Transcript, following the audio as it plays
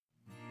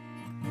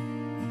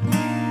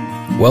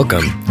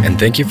Welcome, and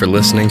thank you for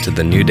listening to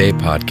the New Day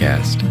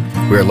podcast.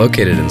 We are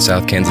located in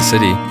South Kansas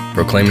City,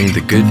 proclaiming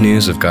the good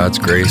news of God's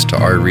grace to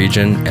our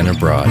region and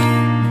abroad.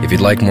 If you'd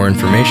like more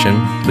information,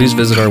 please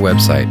visit our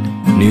website,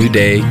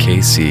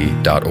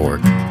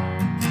 newdaykc.org.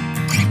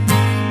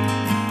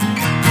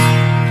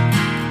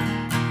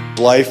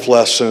 Life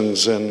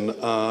lessons, and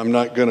I'm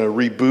not going to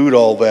reboot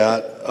all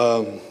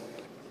that,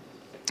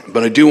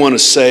 but I do want to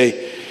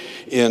say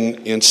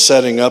in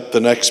setting up the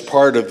next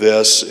part of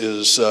this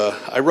is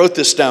I wrote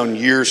this down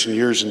years and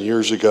years and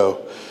years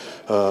ago.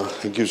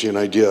 It gives you an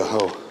idea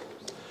how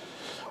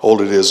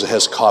old it is. It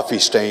has coffee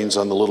stains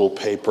on the little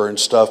paper and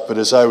stuff, but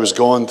as I was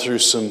going through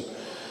some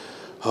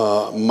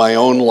my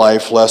own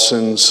life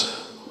lessons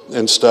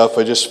and stuff,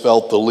 I just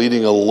felt the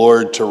leading of the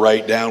Lord to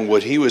write down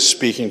what He was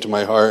speaking to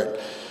my heart.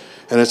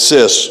 And it's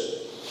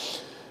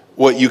this: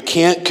 what you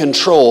can't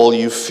control,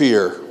 you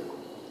fear.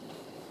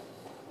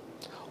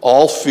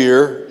 All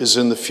fear is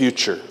in the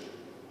future.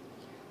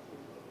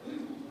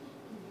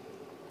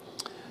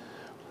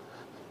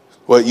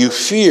 What you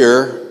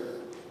fear,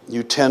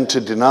 you tend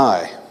to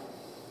deny.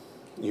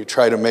 You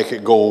try to make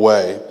it go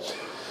away.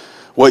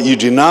 What you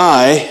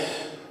deny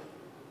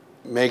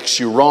makes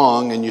you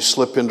wrong, and you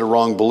slip into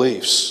wrong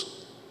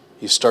beliefs.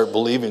 You start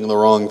believing the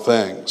wrong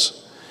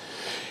things.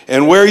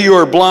 And where you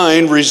are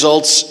blind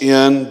results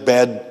in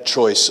bad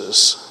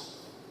choices.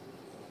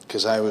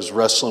 Because I was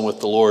wrestling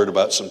with the Lord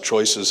about some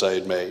choices I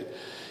had made.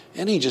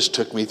 And He just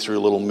took me through a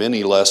little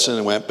mini lesson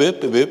and went, boop,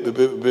 boop, boop,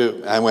 boop,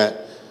 boop. I went,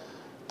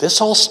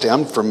 this all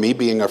stemmed from me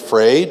being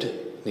afraid?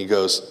 And He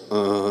goes,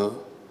 you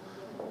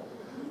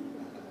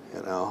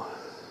know.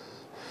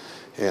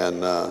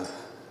 And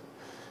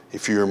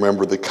if you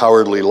remember the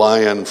cowardly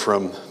lion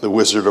from The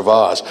Wizard of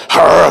Oz,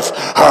 harf,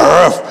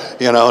 harf,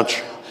 you know.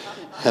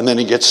 And then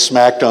he gets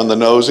smacked on the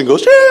nose and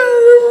goes,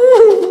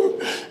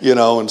 you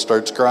know, and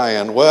starts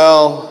crying.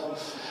 Well,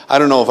 I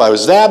don't know if I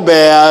was that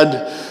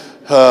bad,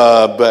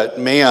 but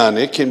man,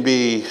 it can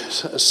be,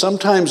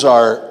 sometimes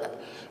our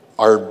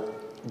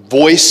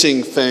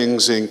voicing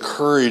things in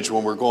courage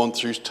when we're going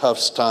through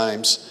tough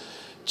times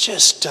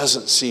just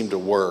doesn't seem to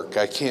work.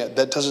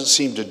 That doesn't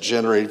seem to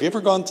generate. Have you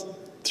ever gone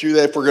through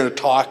that? If we're going to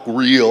talk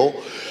real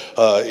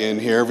in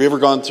here, have you ever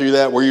gone through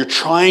that where you're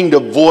trying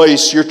to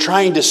voice, you're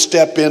trying to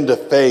step into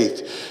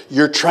faith,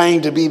 you're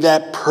trying to be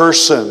that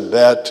person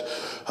that,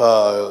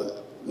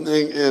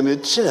 and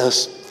it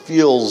just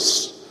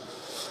feels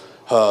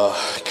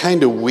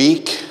kind of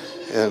weak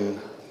and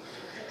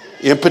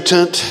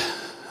impotent.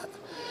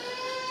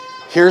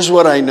 Here's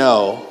what I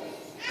know.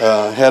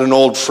 Had an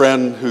old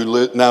friend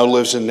who now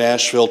lives in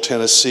Nashville,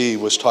 Tennessee,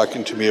 was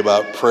talking to me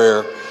about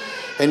prayer.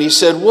 And he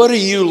said, what are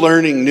you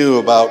learning new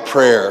about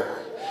prayer?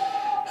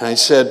 And I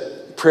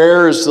said,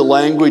 prayer is the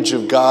language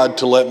of God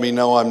to let me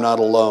know I'm not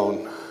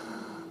alone.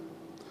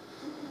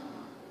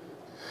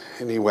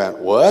 And he went,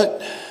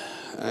 what?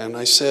 And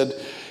I said,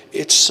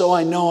 it's so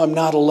I know I'm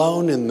not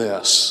alone in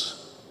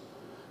this.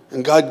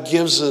 And God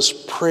gives us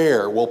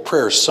prayer. Well,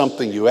 prayer is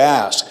something you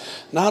ask.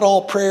 Not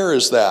all prayer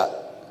is that.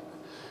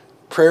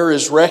 Prayer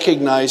is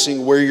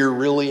recognizing where you're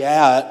really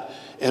at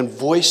and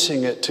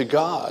voicing it to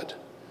God.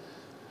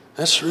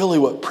 That's really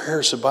what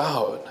prayer is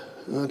about.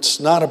 It's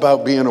not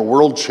about being a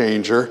world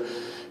changer.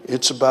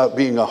 It's about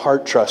being a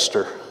heart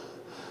truster.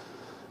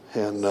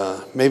 And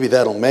maybe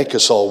that'll make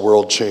us all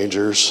world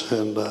changers.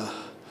 And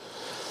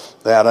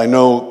that I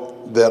know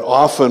that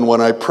often when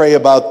I pray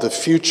about the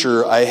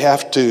future, I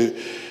have to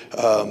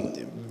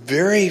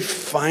very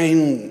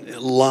fine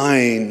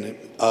line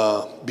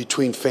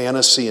between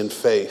fantasy and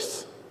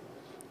faith.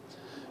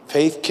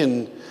 Faith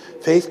can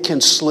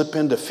slip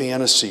into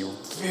fantasy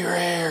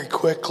very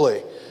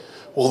quickly.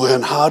 Well,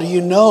 then how do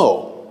you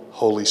know?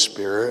 Holy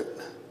Spirit.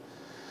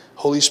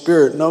 Holy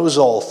Spirit knows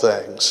all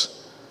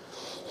things.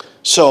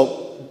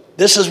 So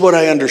this is what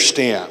I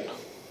understand.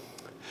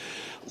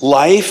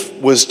 Life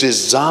was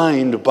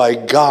designed by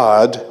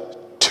God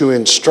to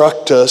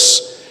instruct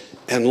us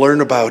and learn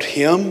about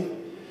Him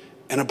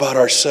and about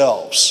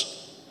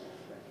ourselves.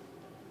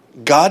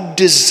 God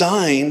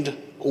designed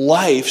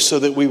life so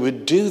that we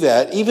would do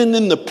that, even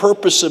in the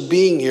purpose of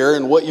being here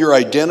and what your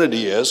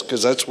identity is,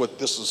 because that's what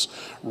this is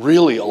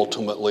really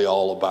ultimately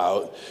all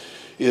about,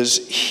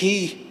 is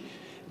He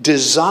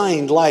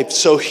designed life.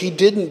 So He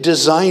didn't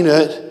design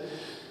it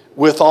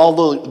with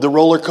all the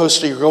roller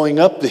coaster going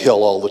up the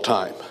hill all the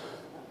time.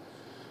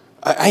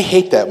 I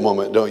hate that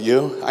moment, don't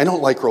you? I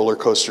don't like roller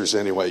coasters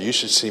anyway. You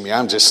should see me.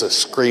 I'm just a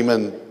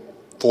screaming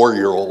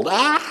 4-year-old.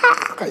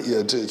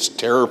 It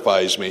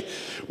terrifies me.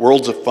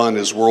 Worlds of fun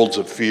is worlds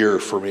of fear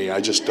for me.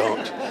 I just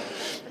don't.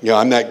 You know,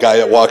 I'm that guy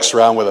that walks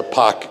around with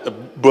a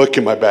book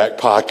in my back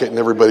pocket and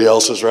everybody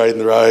else is riding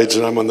the rides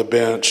and I'm on the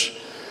bench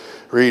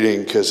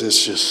reading because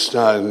it's just,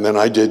 and then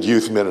I did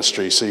youth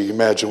ministry, so you can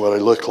imagine what I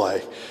look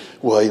like.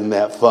 Well, isn't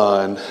that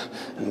fun?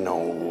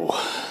 No.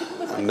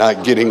 I'm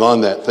not getting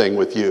on that thing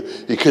with you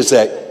because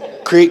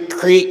that creak,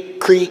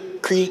 creak,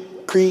 creak,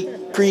 creak,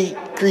 creak, creak,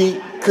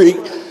 creak, creak.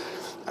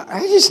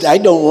 I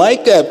don't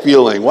like that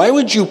feeling. Why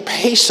would you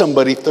pay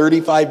somebody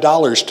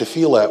 $35 to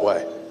feel that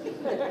way?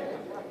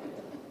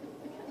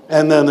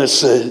 And then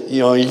it's,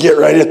 you get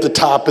right at the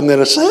top, and then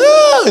it's,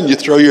 and you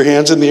throw your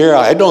hands in the air.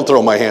 I don't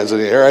throw my hands in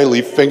the air. I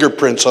leave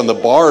fingerprints on the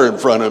bar in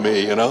front of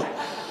me,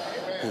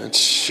 It's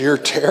sheer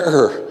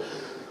terror.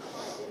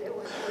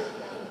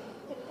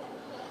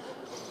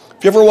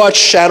 Have you ever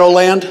watched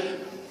Shadowland?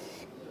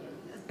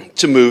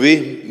 It's a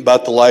movie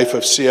about the life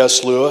of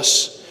C.S.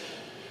 Lewis.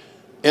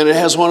 And it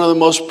has one of the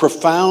most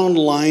profound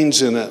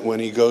lines in it when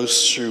he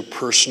goes through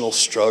personal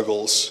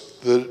struggles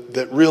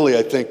that really,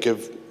 I think,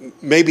 have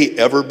maybe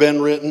ever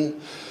been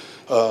written,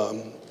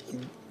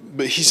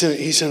 but he's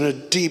in a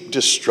deep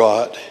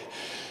distraught.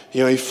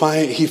 He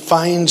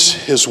finds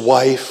his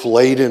wife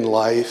late in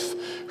life.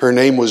 Her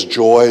name was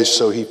Joy,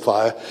 so he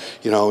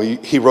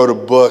wrote a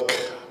book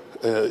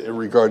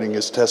regarding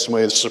his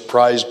testimony,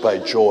 Surprised by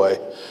Joy,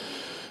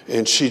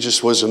 and she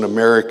just was an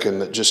American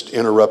that just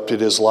interrupted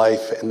his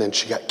life, and then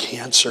she got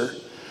cancer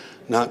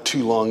not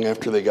too long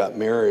after they got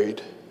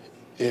married.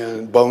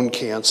 And bone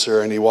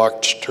cancer, and he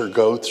watched her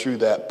go through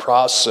that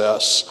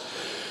process.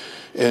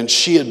 And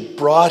she had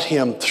brought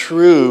him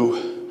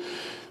through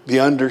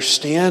the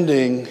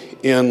understanding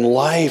in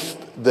life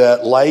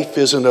that life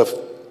isn't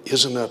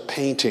a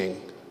painting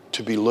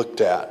to be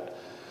looked at.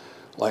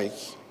 Like,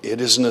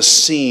 it isn't a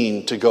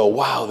scene to go,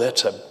 wow,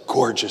 that's a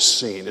gorgeous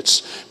scene.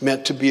 It's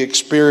meant to be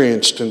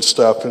experienced and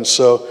stuff. And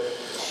so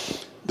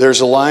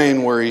there's a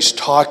line where he's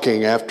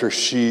talking after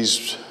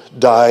she's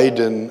died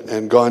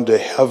and gone to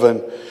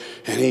heaven.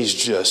 And he's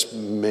just,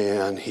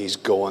 he's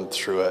going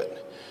through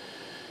it.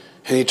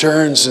 And he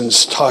turns and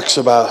talks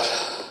about,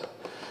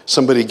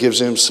 somebody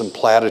gives him some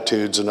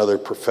platitudes, another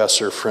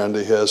professor friend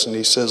of his, and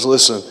he says,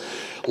 listen,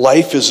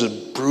 life is a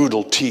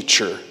brutal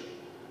teacher,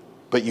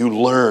 but you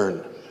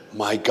learn.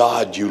 My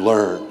God, you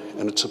learn.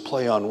 And it's a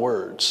play on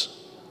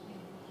words.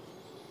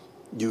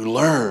 You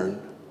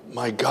learn.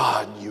 My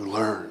God, you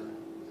learn.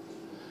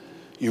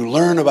 You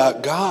learn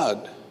about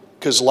God,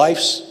 because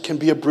life can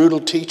be a brutal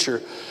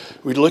teacher.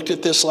 We looked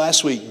at this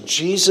last week.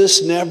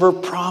 Jesus never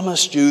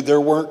promised you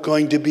there weren't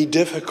going to be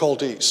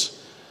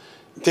difficulties.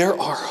 There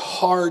are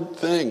hard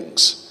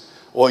things.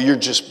 Well, you're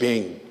just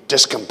being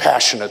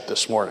discompassionate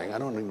this morning. I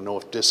don't even know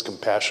if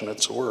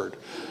discompassionate's a word.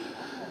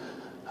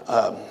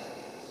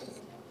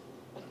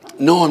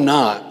 No, I'm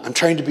not. I'm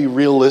trying to be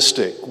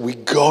realistic. We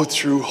go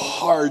through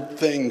hard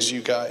things,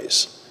 you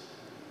guys.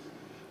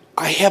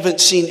 I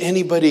haven't seen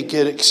anybody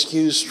get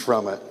excused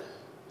from it.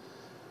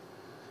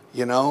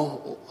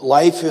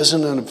 Life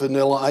isn't a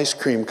vanilla ice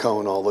cream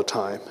cone all the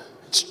time.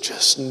 It's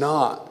just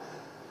not.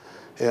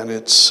 And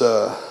it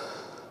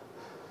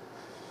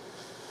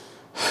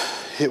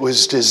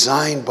was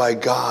designed by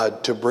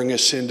God to bring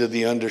us into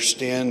the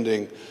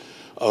understanding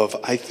of,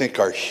 I think,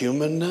 our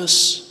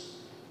humanness,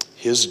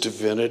 His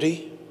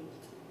divinity,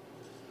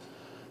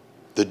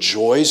 the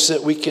joys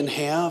that we can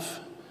have,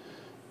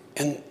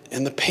 and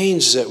the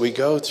pains that we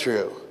go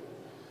through.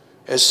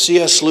 As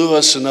C.S.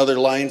 Lewis, another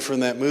line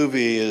from that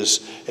movie,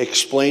 is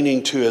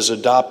explaining to his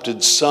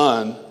adopted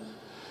son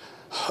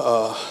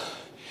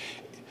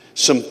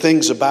some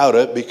things about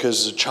it,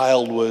 because the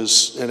child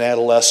was an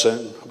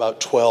adolescent,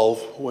 about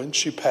 12, when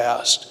she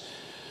passed.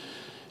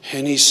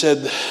 And he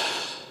said,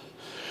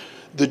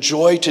 the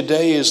joy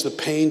today is the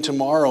pain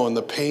tomorrow, and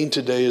the pain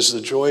today is the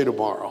joy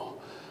tomorrow.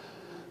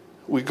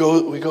 We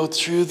go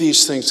through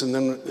these things,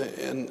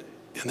 and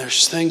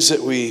there's things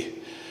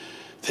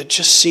that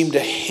just seem to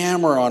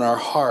hammer on our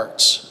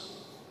hearts.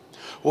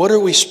 What are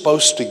we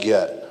supposed to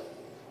get?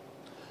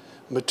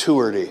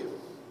 Maturity.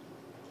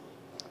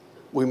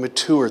 We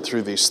mature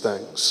through these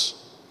things.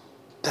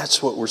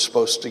 That's what we're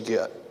supposed to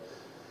get.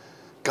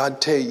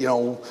 God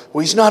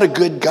He's not a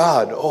good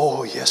God.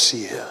 Oh, yes,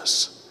 He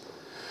is.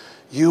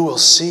 You will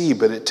see,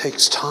 but it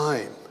takes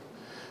time.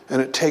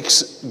 And it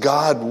takes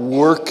God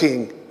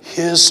working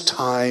His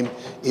time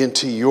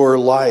into your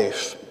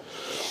life.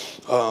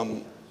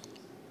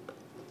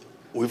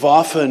 We've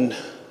often,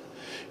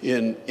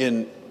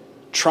 in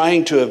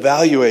trying to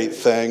evaluate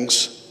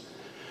things,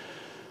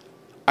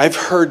 I've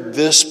heard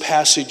this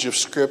passage of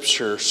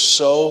Scripture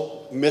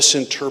so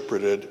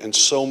misinterpreted and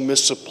so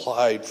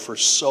misapplied for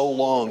so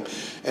long,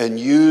 and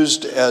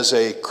used as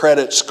a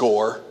credit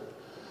score,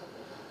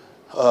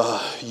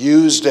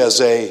 used as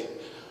a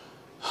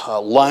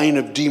line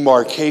of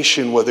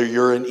demarcation, whether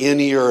you're an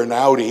innie or an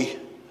outie.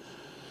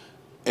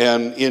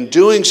 And in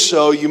doing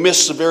so, you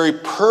miss the very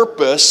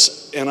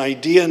purpose and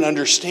idea and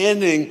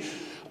understanding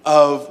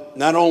of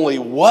not only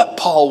what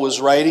Paul was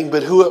writing,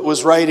 but who it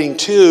was writing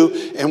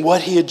to and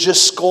what he had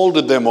just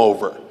scolded them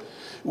over.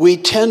 We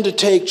tend to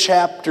take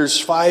chapters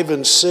 5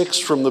 and 6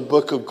 from the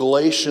book of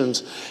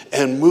Galatians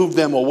and move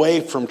them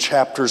away from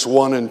chapters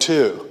 1 and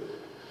 2.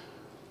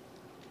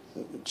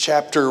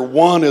 Chapter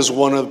 1 is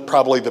one of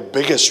probably the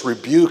biggest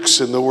rebukes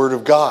in the Word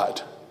of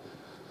God.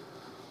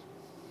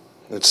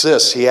 It's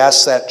this. He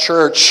asked that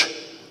church,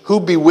 who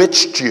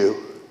bewitched you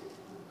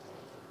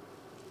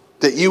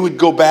that you would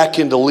go back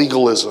into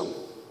legalism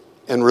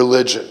and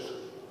religion?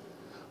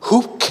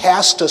 Who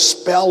cast a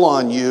spell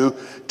on you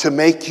to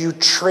make you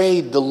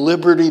trade the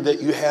liberty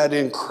that you had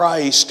in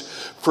Christ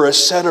for a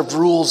set of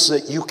rules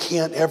that you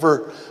can't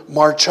ever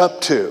march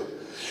up to.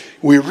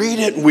 We read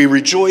it and we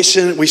rejoice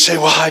in it. We say,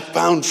 well, I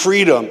found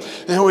freedom.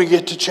 And then we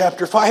get to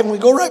chapter 5 and we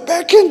go right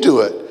back into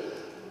it.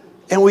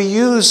 And we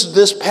use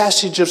this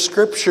passage of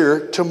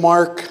Scripture to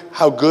mark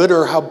how good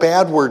or how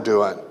bad we're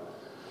doing.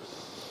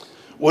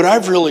 What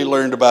I've really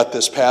learned about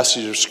this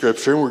passage of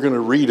Scripture, and we're going to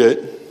read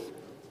it,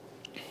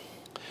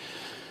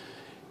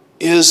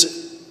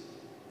 is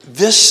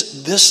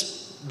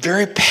this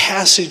very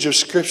passage of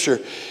Scripture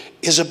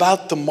is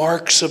about the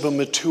marks of a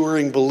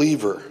maturing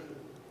believer.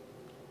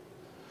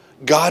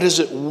 God is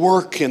at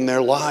work in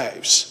their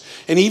lives.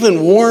 And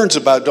even warns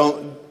about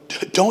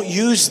don't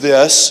use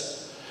this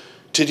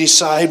to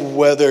decide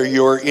whether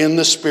you're in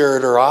the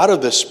Spirit or out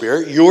of the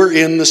Spirit. You're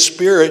in the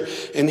Spirit,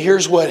 and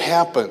here's what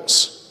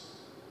happens.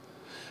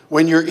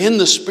 When you're in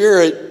the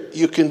Spirit,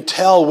 you can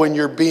tell when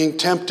you're being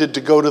tempted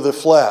to go to the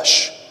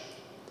flesh.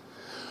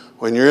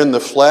 When you're in the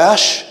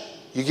flesh,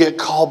 you get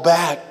called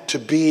back to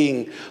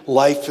being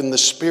life in the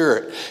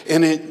Spirit.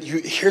 And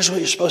here's what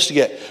you're supposed to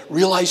get.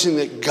 Realizing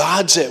that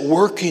God's at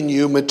work in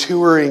you,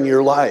 maturing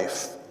your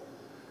life.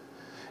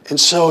 And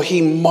so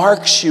He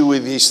marks you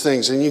with these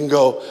things. And you can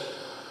go,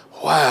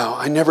 wow,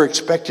 I never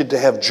expected to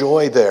have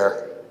joy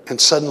there. And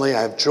suddenly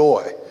I have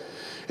joy.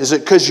 Is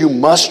it because you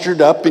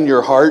mustered up in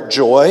your heart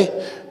joy?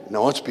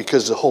 No, it's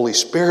because the Holy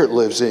Spirit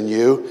lives in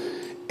you.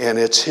 And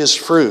it's His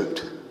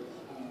fruit.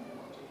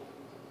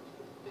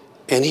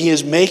 And He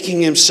is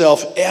making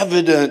Himself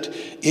evident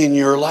in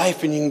your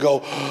life. And you can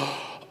go,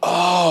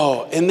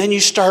 oh. And then you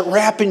start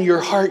wrapping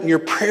your heart and your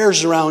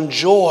prayers around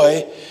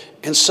joy.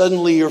 And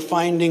suddenly you're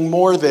finding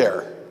more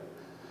there.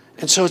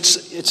 And so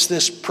it's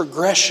this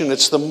progression.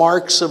 It's the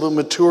marks of a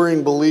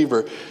maturing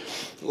believer.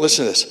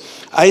 Listen to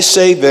this. I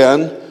say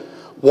then,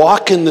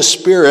 walk in the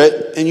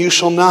Spirit, and you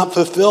shall not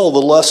fulfill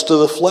the lust of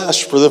the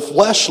flesh. For the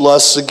flesh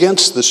lusts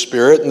against the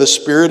Spirit, and the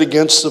Spirit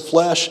against the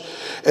flesh.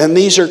 And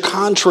these are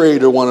contrary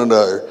to one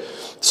another,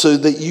 so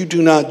that you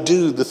do not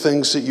do the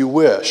things that you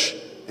wish.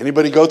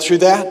 Anybody go through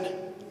that?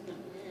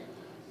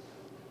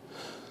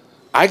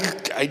 I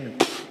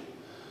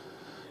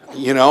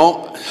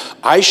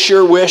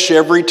sure wish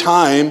every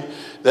time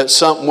that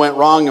something went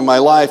wrong in my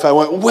life, I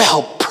went,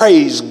 well,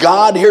 praise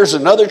God, here's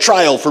another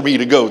trial for me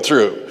to go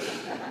through.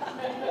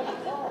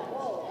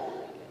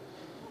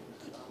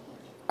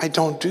 I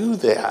don't do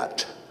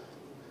that.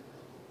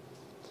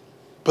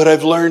 But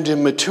I've learned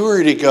in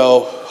maturity to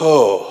go,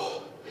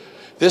 oh,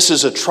 this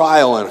is a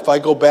trial, and if I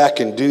go back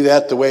and do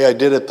that the way I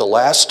did it the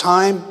last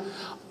time,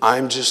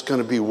 I'm just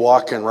going to be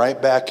walking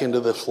right back into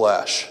the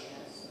flesh.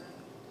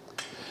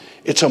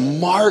 It's a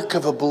mark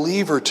of a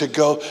believer to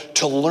go,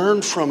 to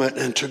learn from it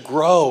and to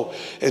grow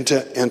and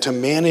to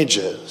manage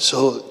it.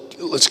 So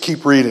let's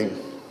keep reading.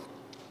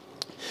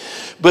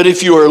 But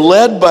if you are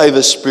led by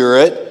the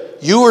Spirit,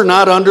 you are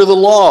not under the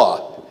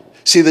law.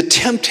 See, the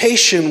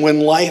temptation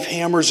when life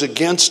hammers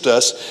against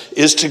us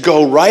is to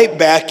go right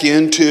back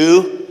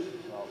into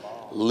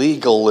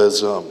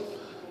legalism.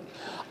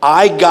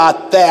 I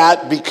got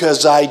that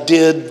because I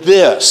did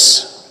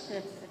this.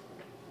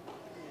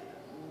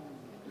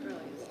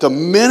 The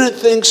minute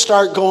things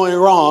start going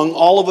wrong,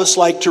 all of us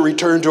like to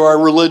return to our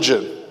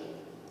religion.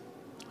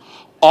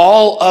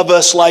 All of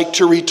us like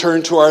to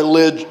return to our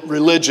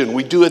religion.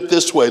 We do it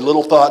this way,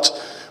 little thoughts.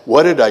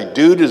 What did I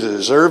do to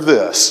deserve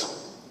this?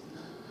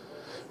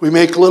 We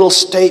make little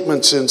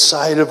statements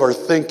inside of our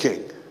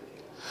thinking.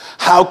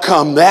 How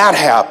come that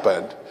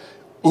happened?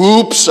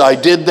 Oops, I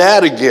did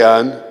that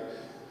again.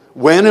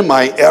 When am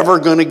I ever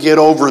going to get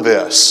over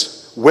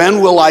this?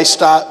 When will I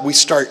stop? We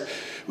start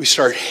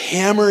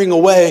hammering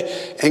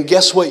away, and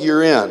guess what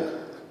you're in?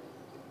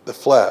 The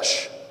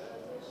flesh.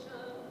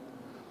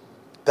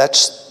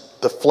 That's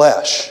the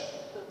flesh.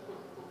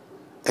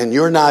 And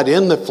you're not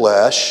in the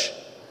flesh.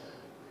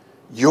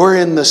 You're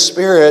in the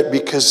Spirit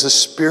because the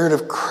Spirit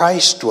of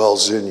Christ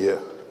dwells in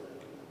you.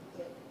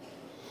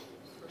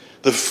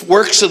 The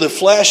works of the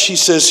flesh, he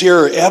says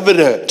here, are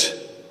evident,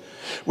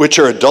 which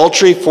are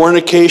adultery,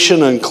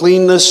 fornication,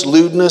 uncleanness,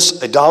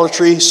 lewdness,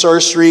 idolatry,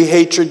 sorcery,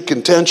 hatred,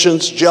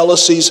 contentions,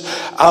 jealousies,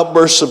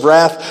 outbursts of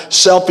wrath,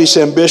 selfish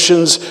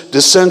ambitions,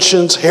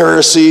 dissensions,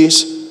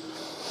 heresies,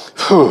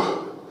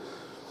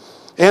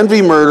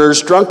 envy,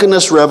 murders,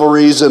 drunkenness,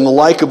 revelries, and the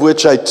like of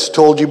which I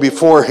told you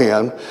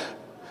beforehand,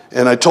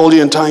 and I told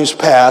you in times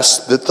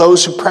past, that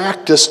those who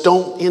practice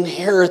don't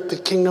inherit the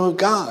kingdom of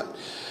God.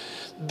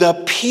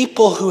 The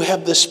people who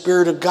have the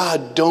Spirit of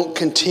God don't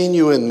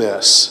continue in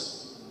this.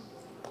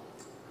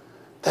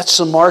 That's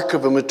the mark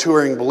of a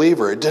maturing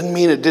believer. It doesn't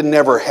mean it didn't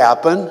ever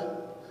happen.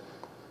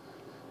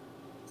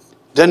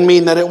 Doesn't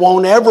mean that it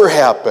won't ever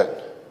happen.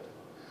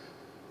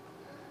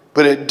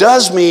 But it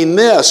does mean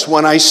this: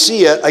 when I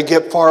see it, I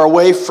get far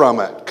away from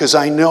it because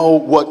I know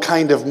what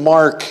kind of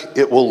mark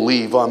it will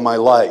leave on my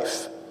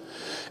life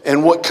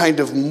and what kind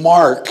of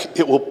mark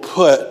it will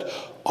put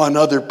on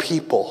other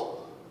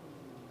people.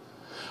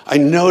 I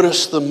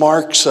notice the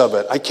marks of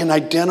it. I can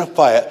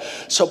identify it.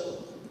 So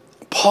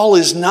Paul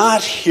is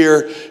not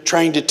here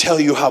trying to tell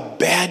you how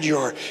bad you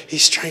are.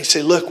 He's trying to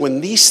say, look,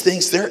 when these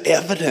things, they're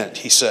evident,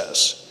 he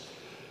says.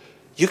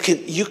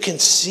 You can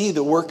see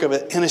the work of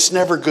it, and it's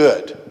never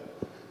good.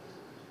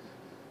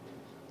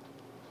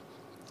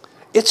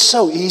 It's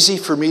so easy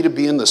for me to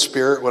be in the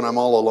Spirit when I'm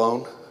all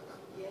alone.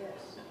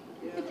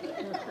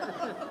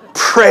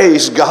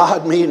 Praise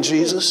God, me and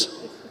Jesus.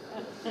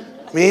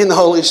 Me and the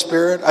Holy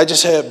Spirit. I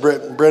just had,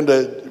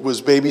 Brenda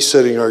was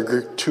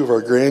babysitting two of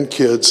our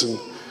grandkids, and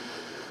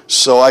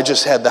so I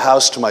just had the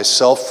house to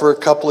myself for a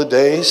couple of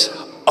days.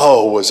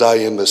 Oh, was I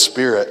in the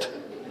Spirit.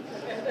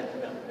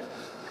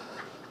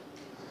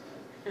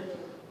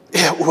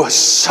 It was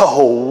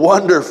so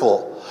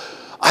wonderful.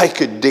 I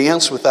could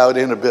dance without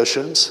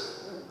inhibitions.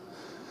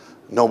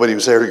 Nobody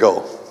was there to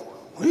go,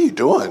 what are you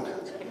doing?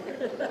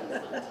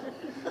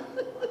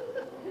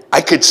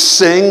 I could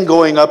sing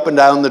going up and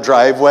down the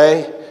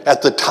driveway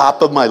at the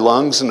top of my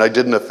lungs, and I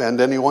didn't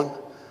offend anyone.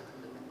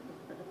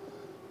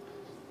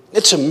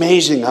 It's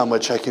amazing how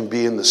much I can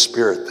be in the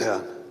Spirit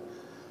then.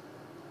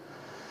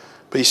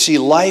 But you see,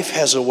 life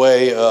has a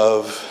way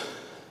of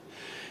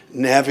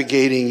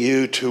navigating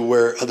you to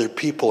where other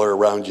people are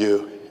around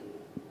you,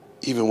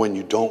 even when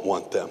you don't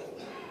want them.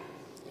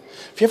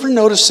 Have you ever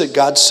noticed that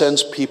God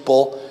sends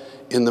people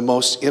in the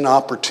most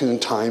inopportune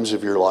times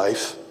of your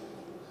life?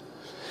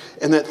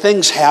 And that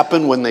things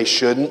happen when they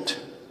shouldn't?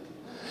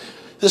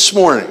 This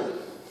morning,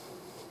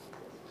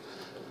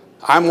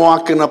 I'm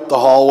walking up the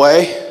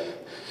hallway,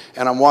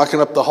 and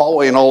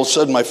all of a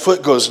sudden my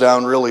foot goes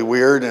down really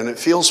weird, and it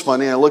feels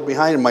funny. I look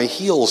behind, and my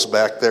heel's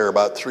back there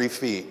about 3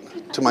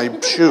 feet to my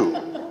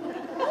shoe.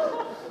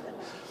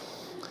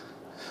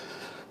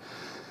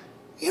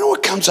 You know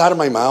what comes out of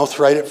my mouth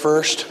right at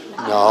first?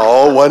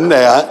 No, wasn't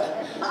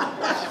that.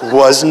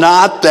 Was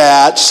not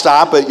that.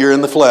 Stop it, you're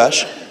in the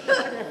flesh.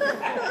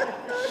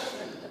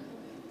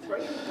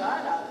 Praise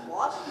God, I've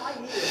lost my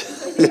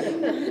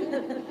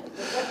heel.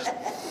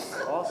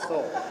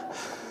 Also.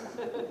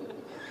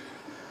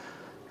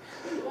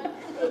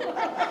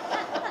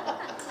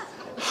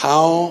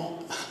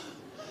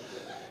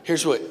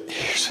 Here's what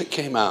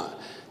came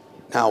out.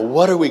 Now,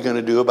 what are we going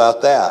to do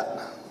about that?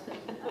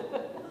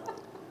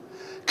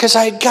 Because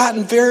I had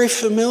gotten very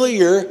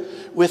familiar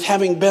with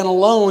having been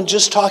alone,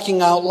 just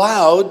talking out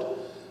loud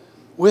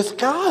with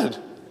God.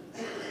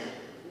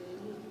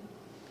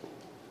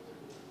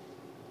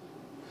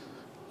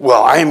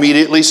 Well, I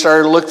immediately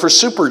started to look for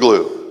super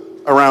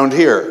glue around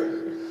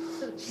here.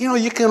 You know,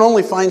 you can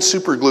only find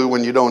super glue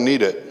when you don't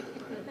need it.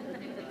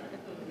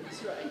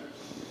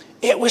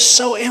 It was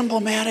so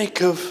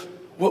emblematic of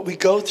what we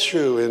go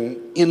through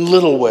in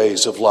little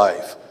ways of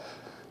life.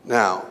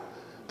 Now,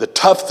 the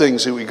tough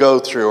things that we go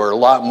through are a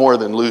lot more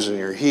than losing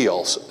your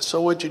heels.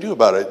 So what'd you do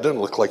about it? It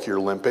doesn't look like you're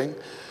limping.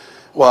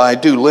 Well, I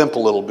do limp a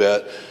little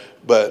bit,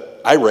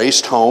 but I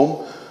raced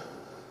home,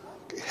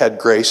 had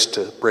grace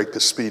to break the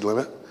speed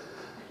limit,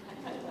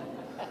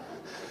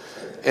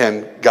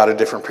 and got a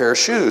different pair of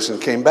shoes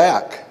and came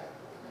back.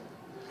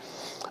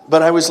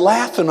 But I was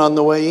laughing on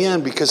the way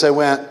in because I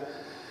went,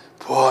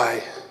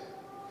 boy,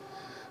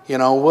 you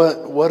know,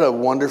 what a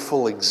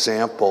wonderful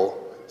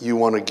example you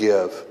want to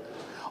give.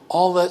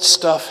 All that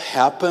stuff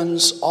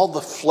happens, all the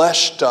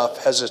flesh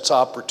stuff has its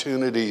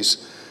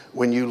opportunities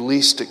when you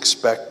least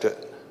expect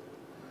it.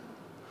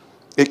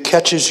 It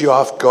catches you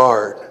off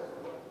guard.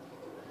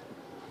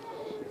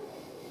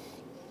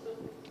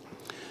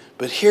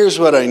 But here's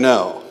what I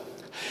know.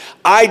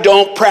 I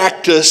don't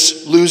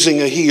practice losing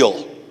a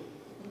heel.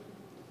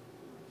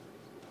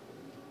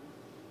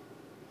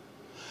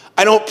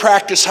 I don't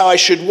practice how I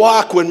should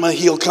walk when my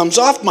heel comes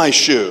off my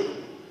shoe.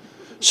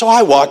 So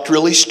I walked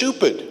really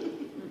stupid.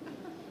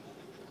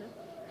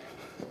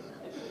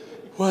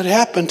 What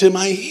happened to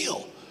my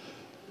heel?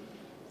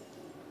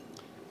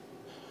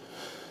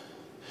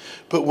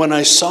 But when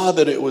I saw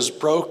that it was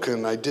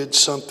broken, I did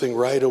something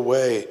right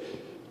away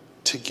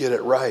to get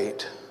it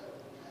right.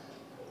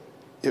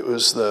 It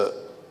was the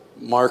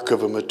mark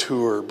of a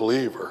mature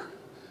believer.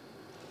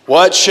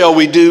 What shall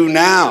we do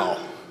now?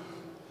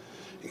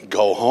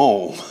 Go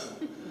home.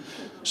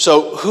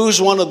 So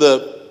who's one of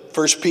the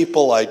first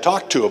people I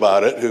talk to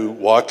about it who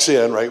walks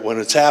in right when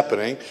it's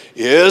happening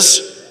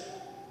is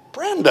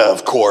Brenda,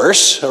 of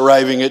course,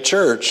 arriving at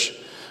church.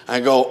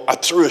 I go, I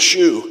threw a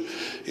shoe,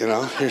 you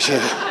know. She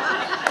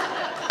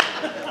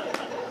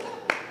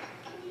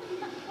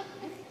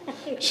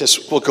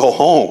says, well, go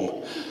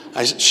home.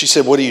 She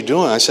said, what are you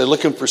doing? I said,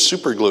 looking for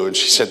super glue. And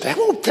she said, that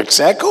won't fix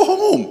that.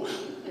 Go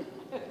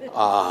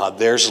home.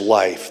 There's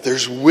life.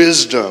 There's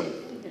wisdom.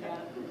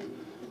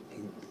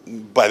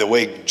 By the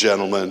way,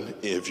 gentlemen,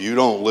 if you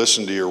don't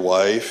listen to your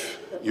wife,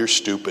 you're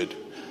stupid.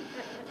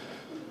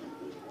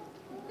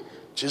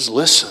 Just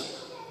listen.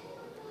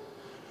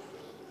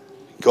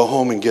 Go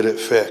home and get it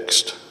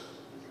fixed.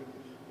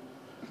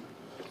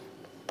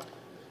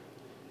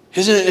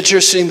 Isn't it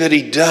interesting that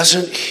he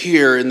doesn't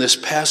hear in this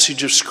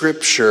passage of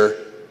Scripture,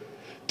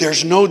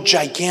 there's no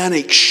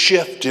gigantic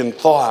shift in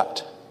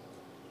thought.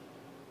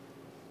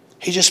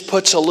 He just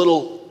puts a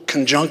little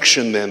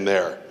conjunction in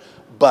there.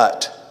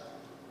 But.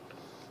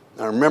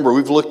 Now remember,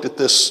 we've looked at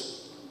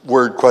this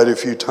word quite a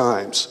few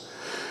times.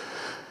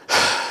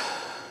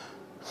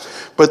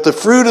 But the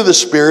fruit of the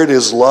Spirit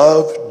is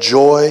love,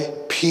 joy,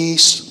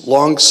 peace,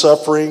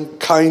 long-suffering,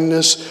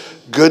 kindness,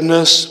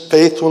 goodness,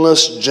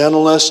 faithfulness,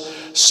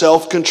 gentleness,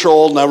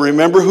 self-control. Now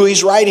remember who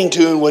he's writing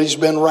to and what he's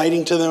been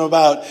writing to them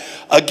about.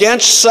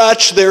 Against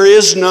such there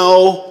is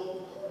no...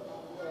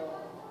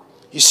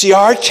 You see,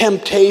 our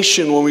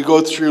temptation when we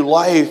go through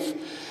life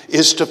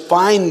is to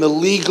find the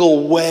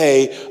legal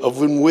way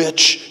of in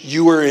which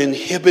you are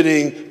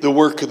inhibiting the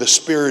work of the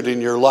Spirit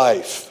in your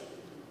life.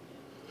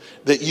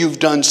 That you've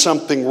done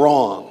something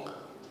wrong.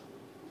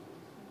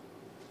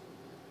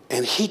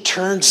 And he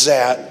turns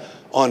that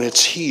on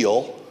its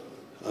heel,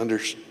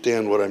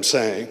 understand what I'm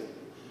saying,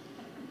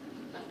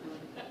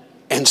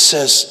 and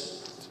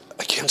says,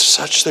 against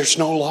such there's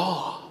no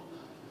law.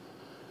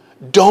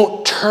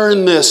 Don't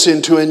turn this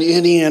into an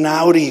inny and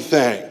outy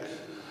thing.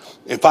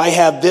 If I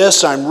have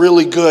this, I'm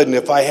really good, and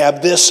if I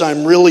have this,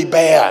 I'm really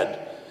bad.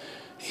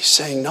 He's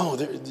saying, no,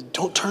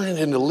 don't turn it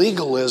into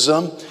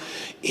legalism.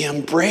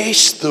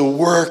 Embrace the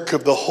work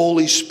of the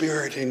Holy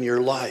Spirit in your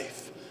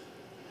life.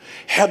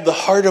 Have the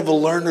heart of a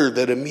learner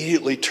that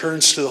immediately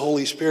turns to the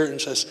Holy Spirit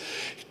and says,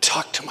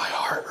 talk to my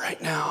heart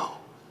right now.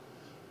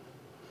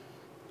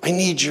 I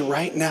need you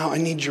right now. I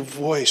need your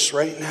voice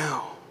right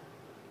now.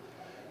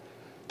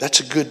 That's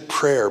a good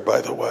prayer,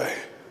 by the way.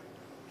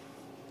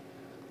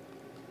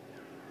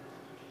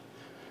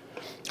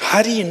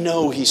 How do you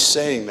know he's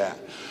saying that?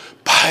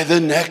 By the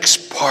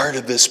next part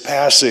of this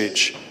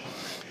passage.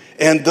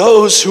 And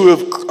those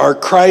who are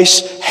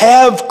Christ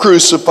have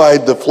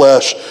crucified the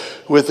flesh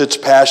with its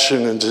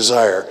passion and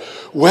desire.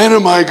 When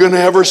am I going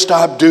to ever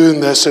stop doing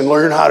this and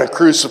learn how to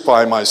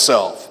crucify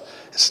myself?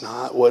 It's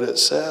not what it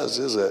says,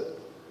 is it?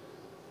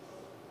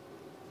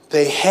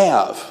 They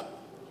have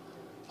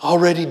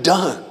already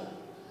done.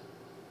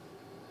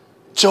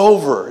 It's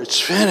over. It's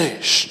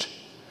finished.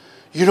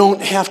 You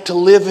don't have to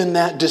live in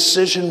that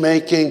decision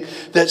making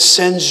that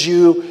sends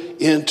you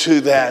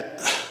into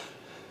that...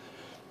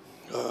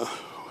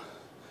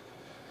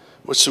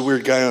 what's the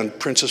weird guy on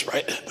Princess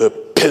Bride? The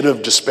pit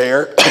of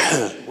despair,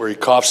 where he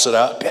coughs it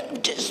out. Pit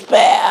of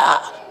despair.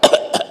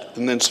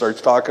 And then starts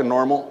talking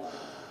normal.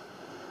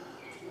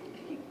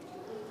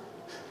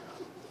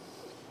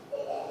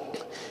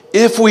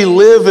 If we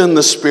live in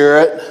the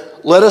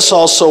Spirit, let us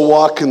also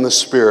walk in the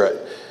Spirit.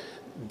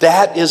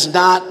 That is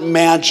not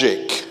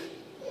magic.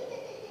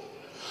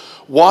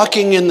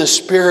 Walking in the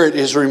Spirit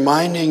is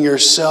reminding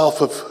yourself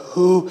of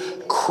who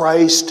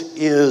Christ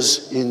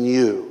is in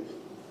you.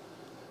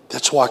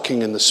 That's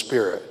walking in the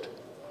Spirit.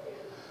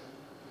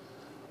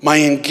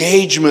 My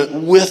engagement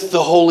with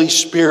the Holy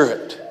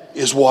Spirit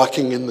is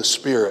walking in the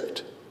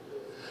Spirit.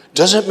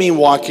 Doesn't mean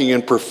walking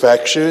in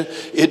perfection.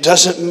 It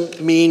doesn't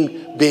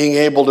mean being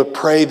able to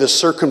pray the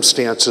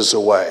circumstances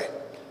away.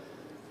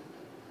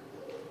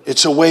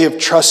 It's a way of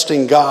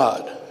trusting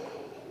God.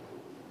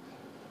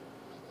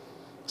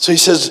 So he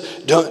says,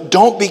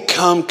 don't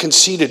become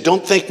conceited.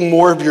 Don't think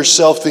more of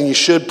yourself than you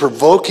should,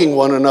 provoking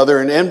one another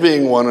and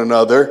envying one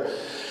another.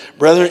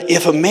 Brethren,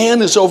 if a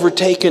man is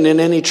overtaken in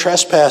any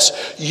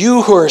trespass,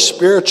 you who are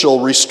spiritual,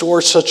 restore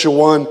such a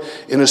one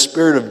in a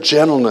spirit of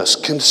gentleness,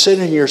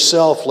 considering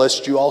yourself,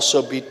 lest you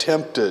also be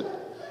tempted.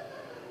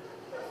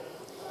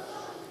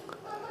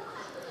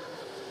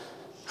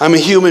 I'm a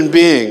human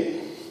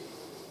being.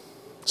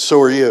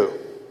 So are you.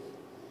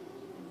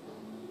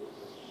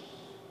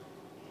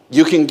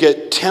 You can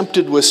get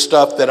tempted with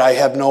stuff that I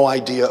have no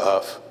idea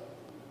of.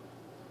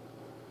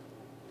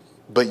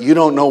 But you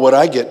don't know what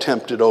I get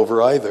tempted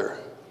over either.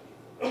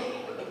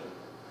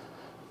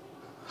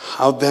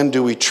 How then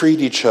do we treat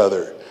each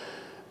other?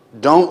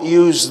 Don't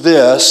use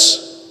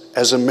this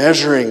as a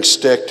measuring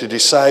stick to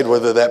decide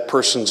whether that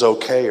person's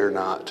okay or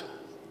not.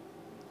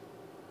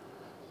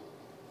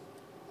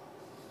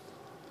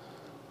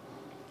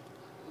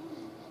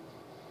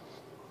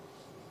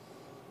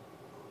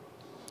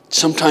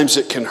 Sometimes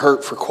it can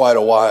hurt for quite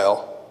a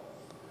while.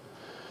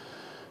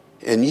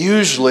 And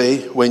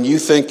usually when you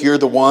think you're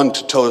the one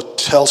to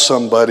tell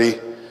somebody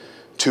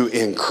to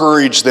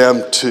encourage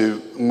them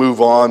to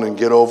move on and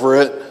get over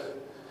it,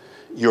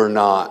 you're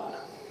not.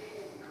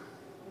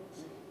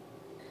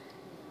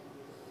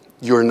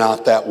 You're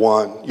not that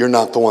one. You're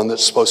not the one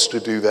that's supposed to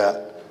do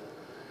that.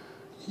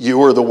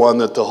 You are the one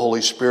that the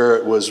Holy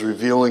Spirit was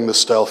revealing the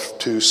stuff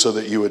to so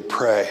that you would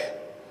pray.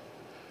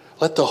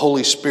 Let the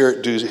Holy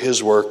Spirit do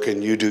his work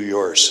and you do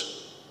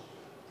yours.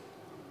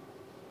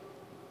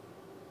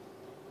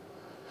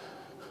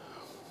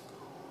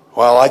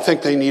 Well, I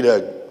think they need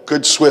a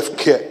good swift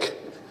kick.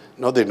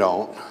 No, they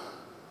don't.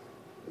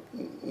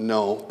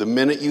 No, the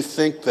minute you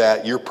think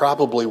that, you're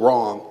probably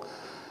wrong.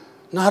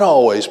 Not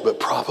always, but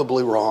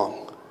probably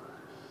wrong.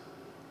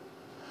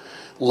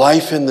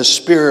 Life in the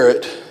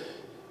Spirit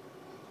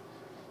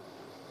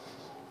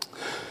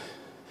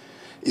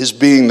is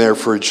being there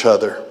for each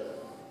other.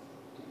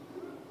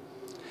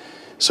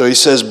 So he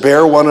says,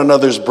 bear one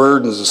another's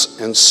burdens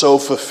and so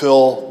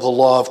fulfill the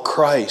law of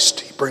Christ.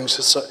 He brings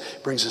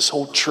his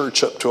whole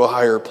church up to a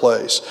higher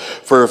place.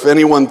 For if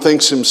anyone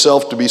thinks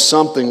himself to be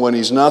something when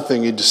he's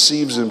nothing, he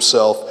deceives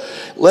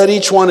himself. Let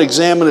each one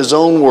examine his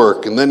own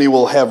work, and then he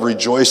will have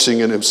rejoicing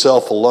in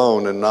himself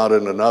alone and not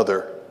in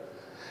another.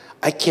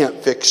 I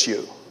can't fix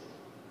you.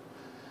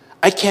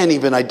 I can't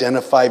even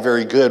identify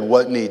very good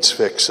what needs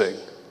fixing.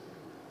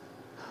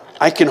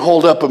 I can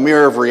hold up a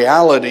mirror of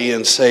reality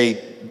and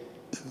say,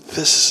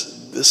 this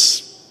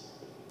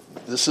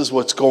is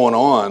what's going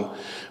on,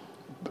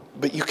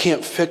 but you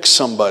can't fix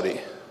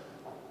somebody.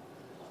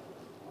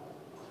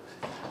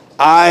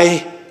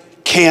 I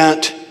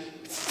can't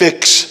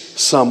fix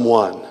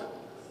someone.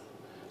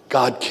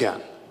 God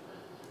can.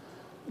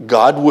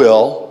 God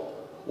will.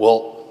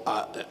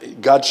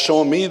 God's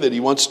showing me that he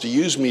wants to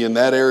use me in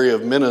that area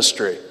of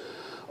ministry.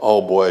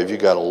 Oh boy, have you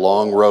got a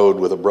long road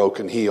with a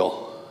broken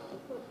heel.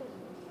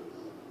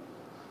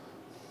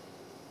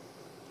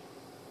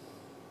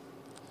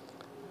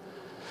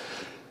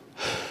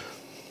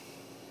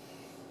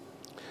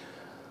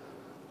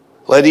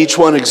 Let each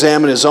one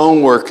examine his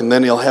own work, and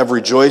then he'll have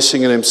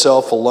rejoicing in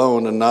himself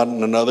alone and not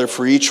in another.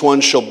 For each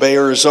one shall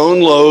bear his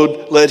own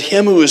load. Let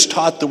him who is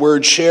taught the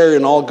word share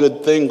in all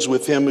good things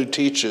with him who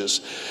teaches.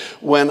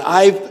 When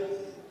I've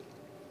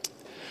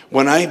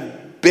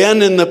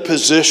been in the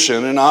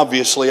position, and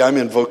obviously I'm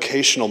in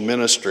vocational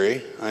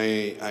ministry,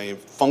 I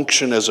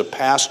function as a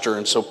pastor,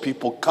 and so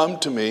people come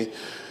to me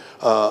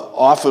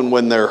often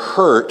when they're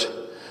hurt,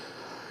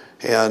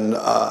 and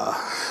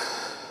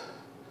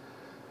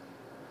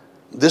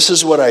this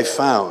is what I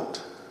found.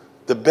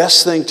 The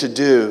best thing to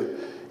do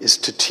is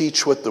to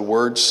teach what the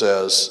Word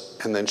says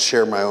and then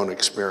share my own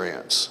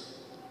experience.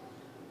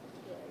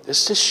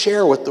 Just to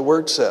share what the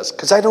Word says,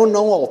 because I don't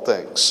know all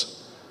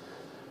things.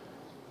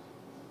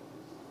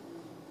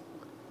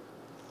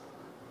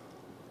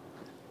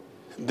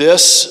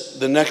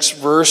 The next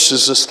verse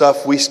is the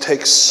stuff we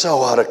take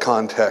so out of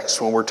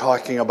context when we're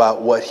talking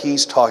about what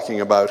he's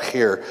talking about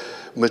here,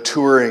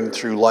 maturing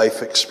through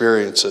life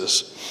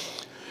experiences.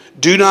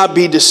 Do not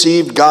be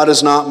deceived, God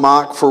is not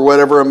mocked, for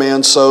whatever a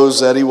man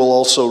sows, that he will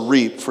also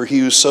reap. For he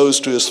who sows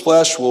to his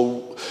flesh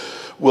will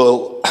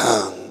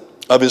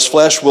of his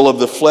flesh will of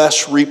the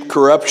flesh reap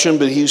corruption,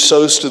 but he who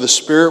sows to the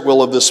Spirit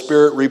will of the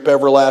Spirit reap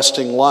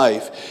everlasting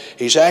life.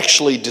 He's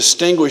actually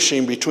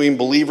distinguishing between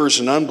believers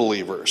and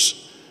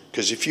unbelievers.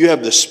 Because if you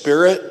have the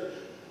Spirit,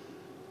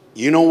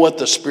 you know what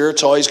the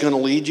Spirit's always going to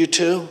lead you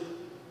to?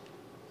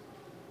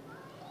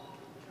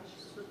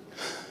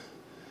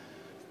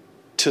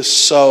 To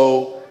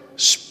sow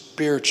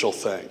spiritual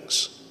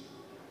things.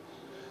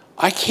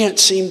 I can't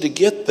seem to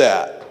get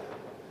that.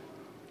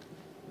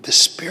 The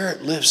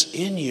Spirit lives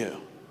in you.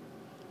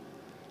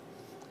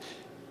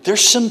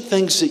 There's some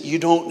things that you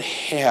don't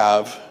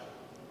have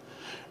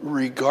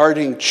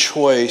regarding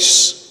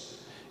choice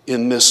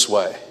in this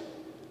way.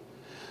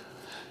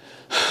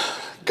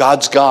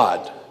 God's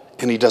God,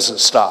 and he doesn't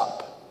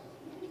stop.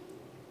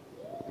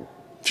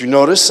 Did you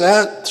notice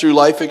that through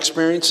life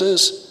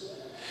experiences?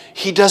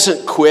 He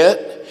doesn't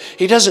quit.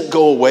 He doesn't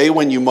go away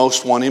when you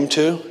most want him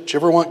to. Did you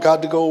ever want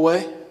God to go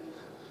away?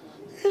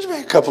 There's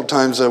been a couple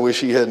times I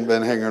wish he hadn't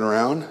been hanging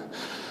around.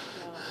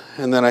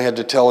 And then I had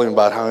to tell him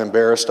about how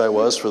embarrassed I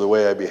was for the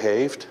way I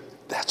behaved.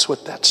 That's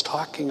what that's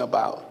talking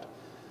about.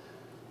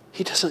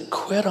 He doesn't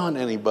quit on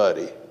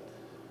anybody.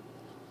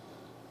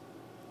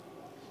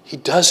 He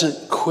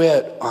doesn't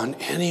quit on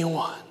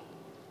anyone.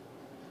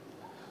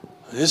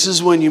 This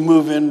is when you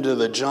move into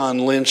the John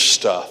Lynch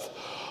stuff.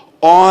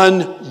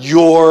 On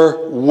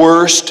your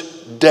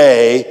worst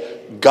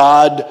day,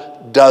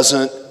 God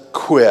doesn't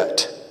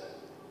quit.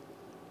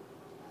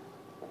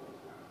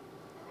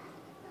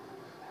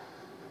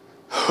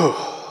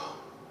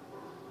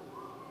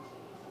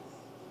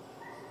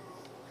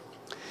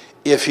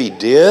 If he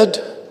did,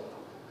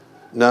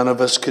 none of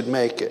us could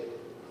make it.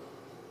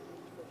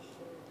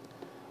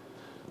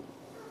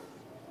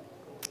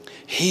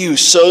 He who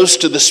sows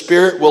to the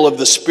Spirit will of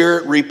the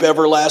Spirit reap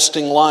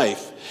everlasting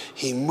life.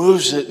 He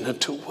moves it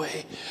into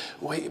a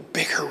way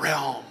bigger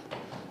realm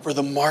for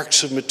the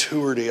marks of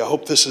maturity. I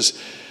hope this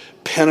is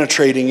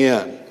penetrating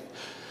in.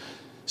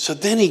 So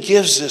then he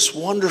gives this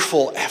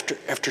wonderful,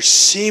 after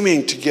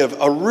seeming to give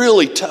a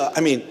really tough,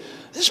 this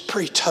is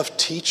pretty tough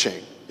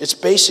teaching. It's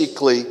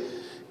basically,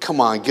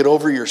 come on, get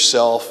over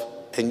yourself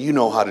and you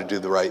know how to do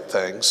the right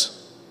things.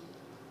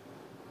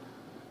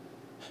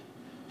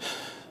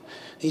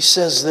 He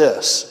says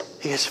this,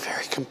 he is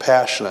very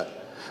compassionate.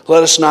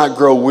 Let us not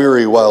grow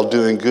weary while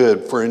doing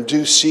good, for in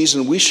due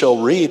season we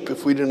shall reap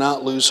if we do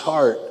not lose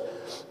heart.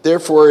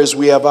 Therefore, as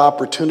we have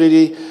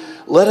opportunity,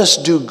 let us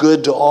do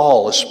good to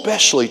all,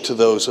 especially to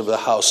those of the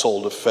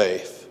household of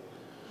faith.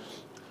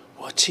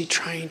 What's he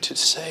trying to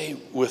say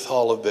with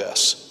all of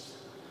this?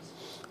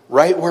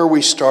 Right where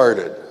we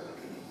started.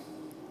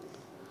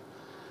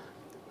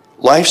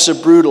 Life's a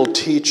brutal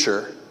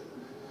teacher,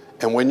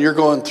 and when you're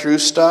going through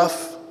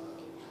stuff,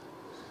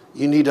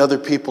 you need other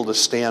people to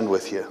stand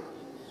with you.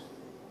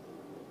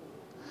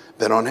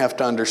 They don't have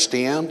to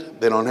understand.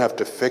 They don't have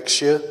to fix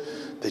you.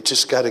 They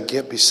just got to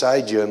get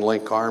beside you and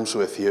link arms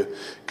with you.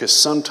 Because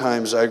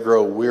sometimes I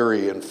grow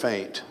weary and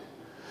faint.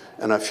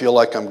 And I feel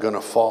like I'm going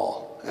to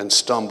fall and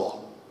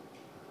stumble.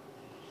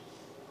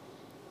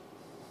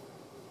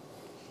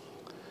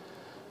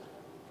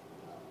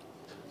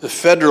 The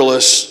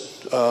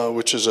Federalist,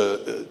 which is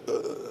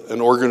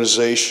an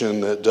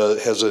organization that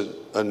has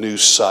a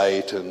news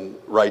site and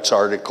writes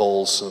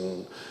articles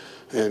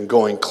and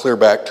going clear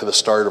back to the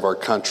start of our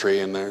country,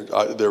 and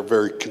they're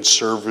very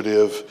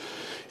conservative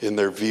in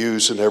their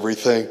views and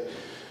everything.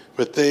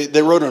 But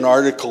they wrote an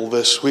article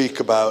this week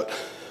about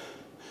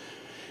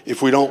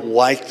if we don't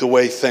like the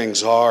way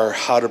things are,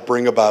 how to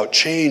bring about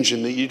change,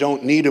 and that you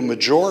don't need a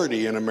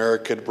majority in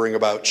America to bring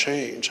about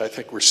change. I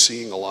think we're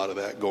seeing a lot of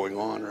that going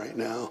on right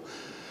now.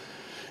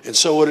 And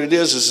so what it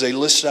is they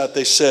listed out,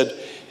 they said,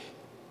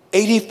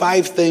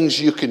 85 things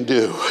you can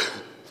do.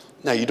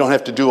 Now, you don't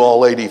have to do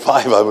all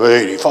 85 of them.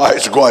 85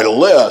 is quite a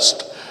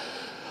list.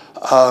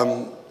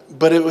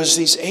 But it was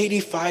these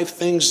 85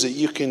 things that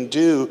you can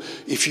do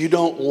if you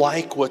don't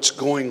like what's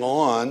going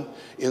on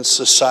in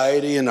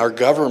society and our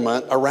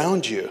government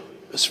around you.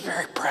 It's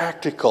very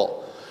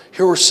practical.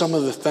 Here were some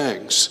of the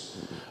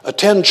things.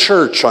 Attend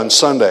church on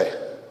Sunday.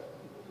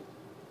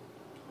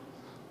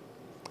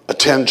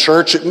 Attend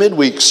church at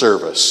midweek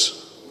service.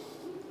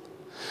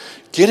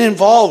 Get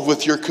involved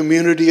with your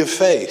community of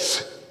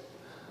faith.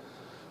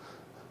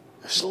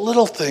 There's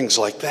little things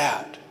like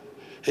that.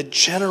 It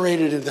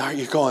generated in the heart.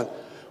 You're going,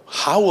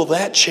 how will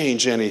that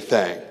change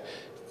anything?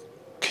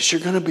 Because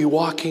you're going to be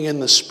walking in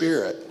the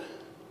Spirit.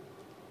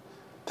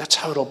 That's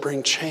how it'll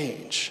bring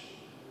change.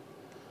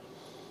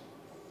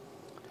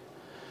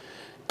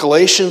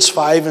 Galatians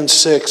 5 and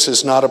 6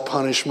 is not a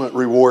punishment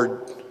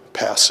reward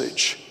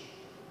passage.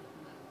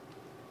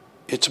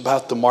 It's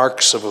about the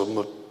marks of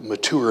a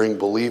maturing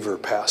believer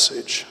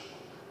passage.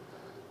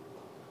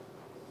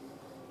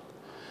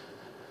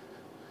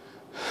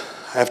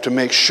 I have to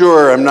make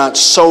sure I'm not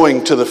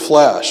sowing to the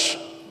flesh.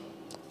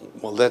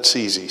 Well, that's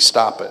easy.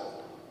 Stop it.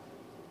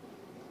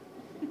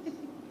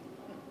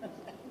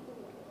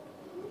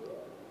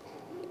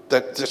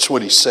 That's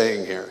what he's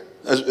saying here.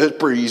 It's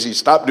pretty easy.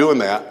 Stop doing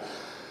that.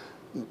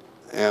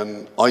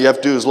 And all you have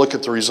to do is look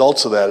at the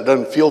results of that. It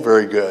doesn't feel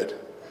very good.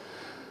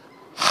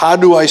 How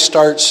do I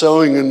start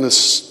sowing in the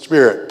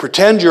Spirit?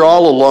 Pretend you're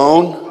all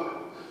alone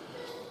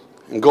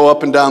and go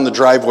up and down the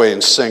driveway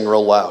and sing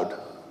real loud.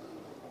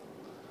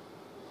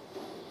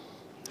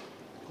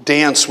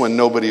 Dance when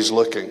nobody's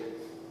looking.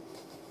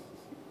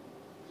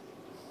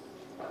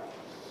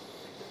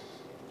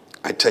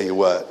 I tell you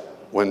what,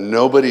 when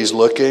nobody's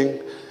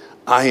looking,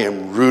 I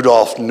am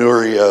Rudolph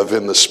Nureyev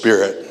in the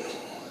Spirit.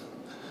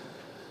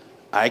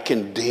 I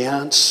can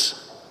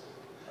dance.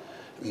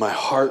 My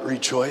heart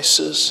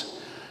rejoices.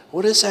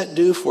 What does that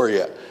do for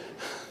you?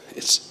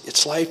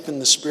 It's life in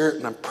the Spirit,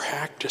 and I'm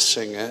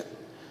practicing it.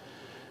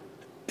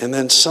 And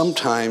then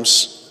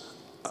sometimes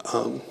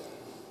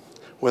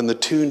when the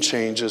tune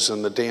changes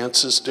and the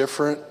dance is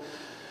different,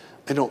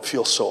 I don't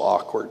feel so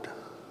awkward.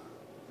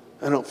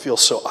 I don't feel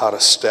so out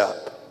of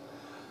step.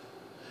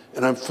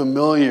 And I'm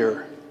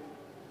familiar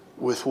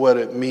with what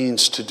it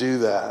means to do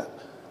that.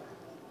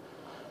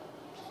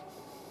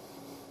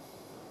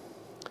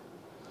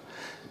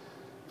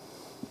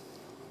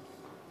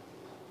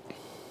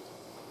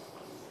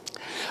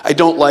 I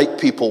don't like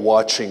people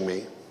watching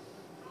me.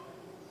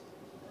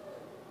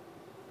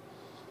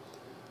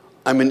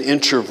 I'm an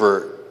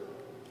introvert.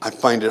 I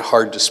find it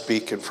hard to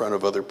speak in front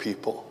of other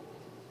people.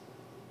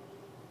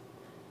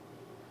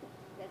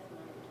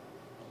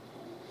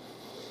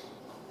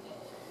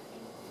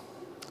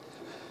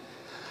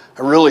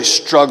 I really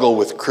struggle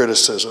with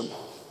criticism,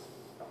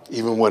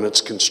 even when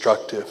it's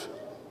constructive.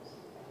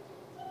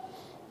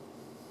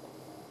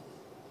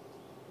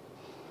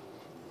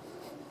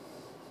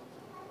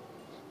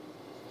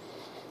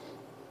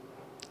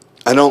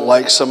 I don't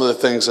like some of the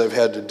things I've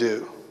had to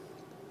do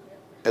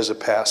as a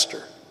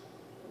pastor.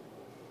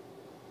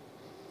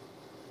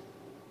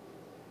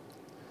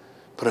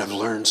 But I've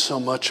learned so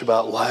much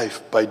about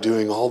life by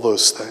doing all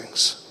those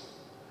things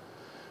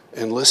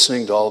and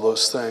listening to all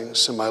those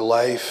things. And my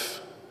life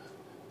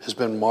has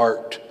been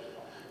marked,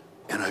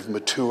 and I've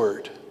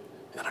matured,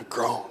 and I've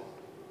grown.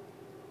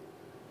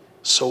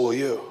 So will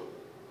you.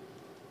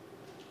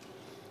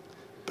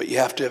 But you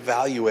have to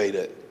evaluate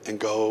it and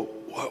go,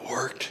 what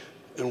worked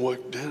and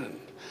what didn't?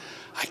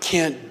 I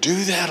can't do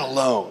that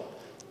alone.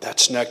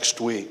 That's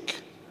next week.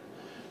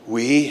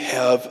 We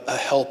have a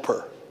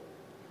helper.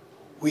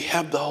 We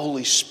have the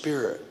Holy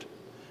Spirit,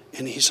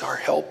 and He's our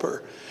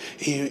helper.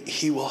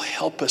 He will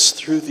help us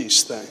through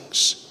these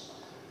things.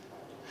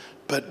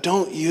 But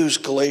don't use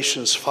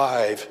Galatians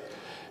 5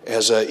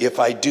 as if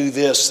I do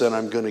this, then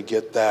I'm going to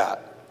get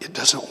that. It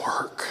doesn't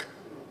work.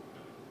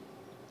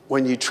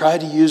 When you try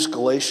to use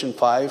Galatians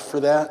 5 for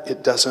that,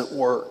 it doesn't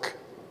work.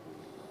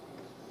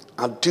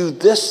 I'll do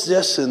this,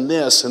 this, and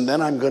this, and then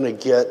I'm going to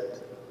get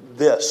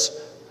this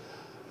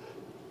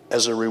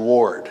as a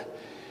reward.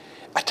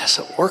 It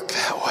doesn't work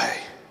that way.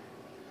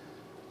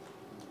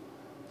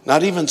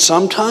 Not even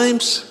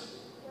sometimes.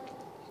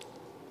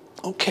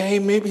 Okay,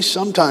 maybe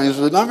sometimes,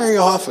 but not very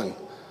often.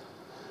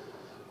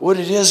 What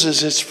it is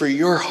it's for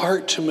your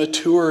heart to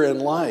mature in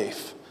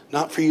life,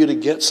 not for you to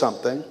get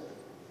something.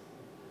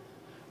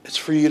 It's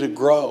for you to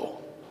grow.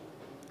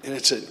 And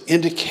it's an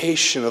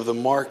indication of the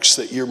marks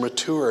that you're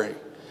maturing.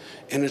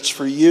 And it's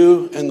for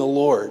you and the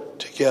Lord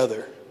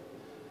together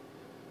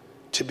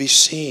to be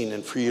seen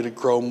and for you to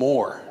grow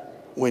more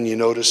when you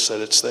notice that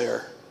it's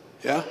there.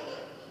 Yeah?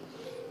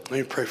 Let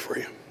me pray for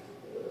you.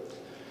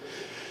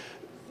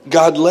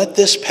 God, let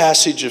this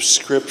passage of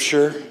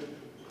Scripture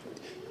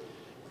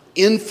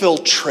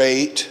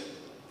infiltrate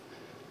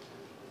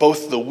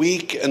both the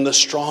weak and the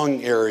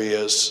strong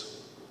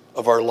areas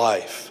of our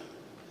life.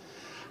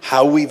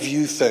 How we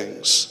view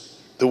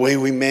things, the way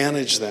we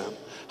manage them,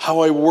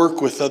 how I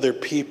work with other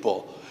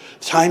people.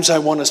 Times I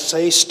want to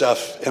say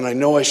stuff and I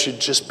know I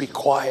should just be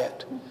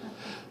quiet.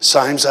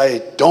 Times I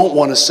don't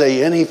want to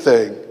say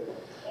anything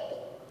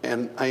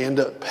and I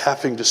end up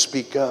having to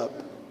speak up.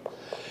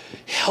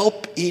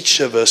 Help each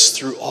of us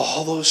through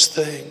all those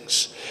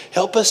things.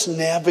 Help us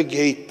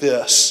navigate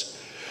this.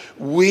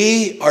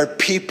 We are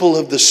people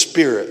of the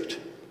Spirit.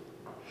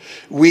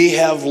 We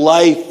have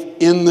life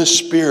in the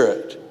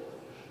Spirit.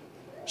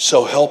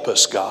 So help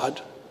us,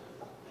 God.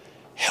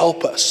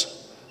 Help us.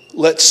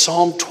 Let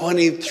Psalm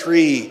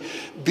 23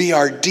 be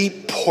our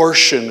deep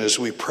portion as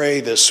we pray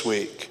this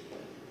week.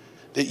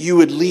 That you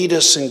would lead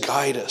us and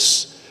guide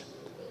us.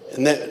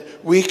 And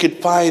that we could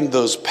find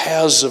those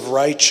paths of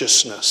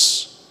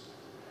righteousness.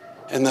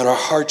 And that our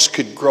hearts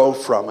could grow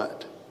from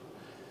it.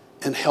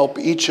 And help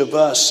each of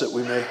us that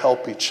we may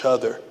help each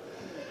other.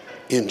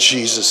 In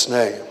Jesus'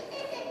 name.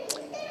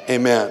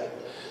 Amen.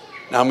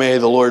 Now may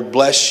the Lord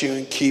bless you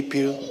and keep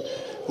you.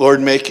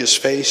 Lord, make his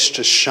face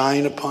to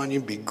shine upon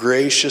you, be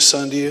gracious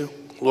unto you.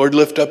 Lord,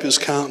 lift up his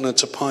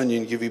countenance upon you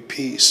and give you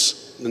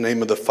peace. In the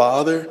name of the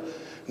Father,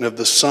 and of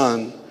the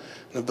Son,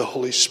 and of the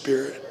Holy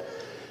Spirit.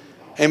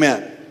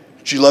 Amen.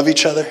 Do you love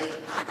each other?